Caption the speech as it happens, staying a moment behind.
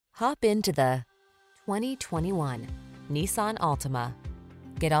Hop into the 2021 Nissan Altima.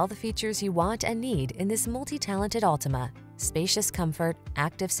 Get all the features you want and need in this multi-talented Altima. Spacious comfort,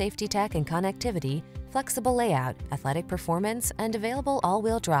 active safety tech and connectivity, flexible layout, athletic performance, and available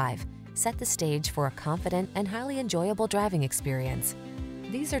all-wheel drive set the stage for a confident and highly enjoyable driving experience.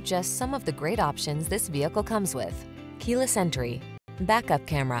 These are just some of the great options this vehicle comes with: keyless entry, backup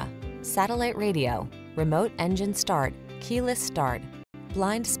camera, satellite radio, remote engine start, keyless start,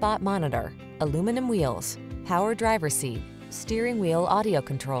 blind spot monitor, aluminum wheels, power driver's seat, steering wheel audio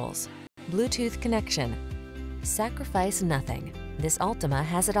controls, Bluetooth connection. Sacrifice nothing. This Altima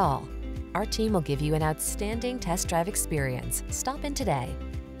has it all. Our team will give you an outstanding test drive experience. Stop in today.